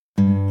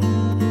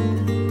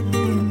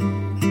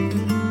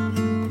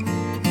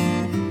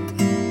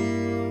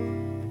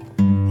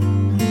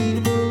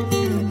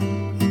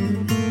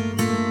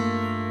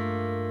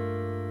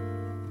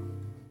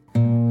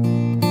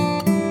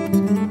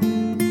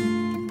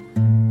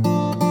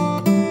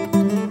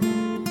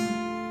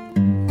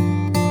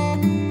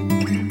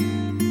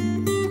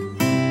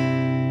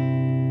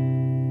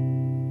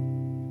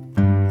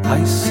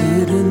I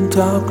sit in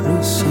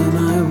darkness and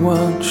I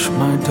watch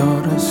my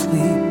daughter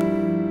sleep.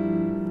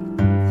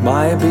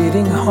 My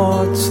beating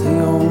heart's the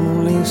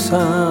only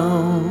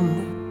sound.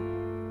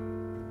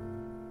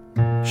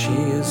 She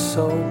is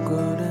so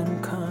good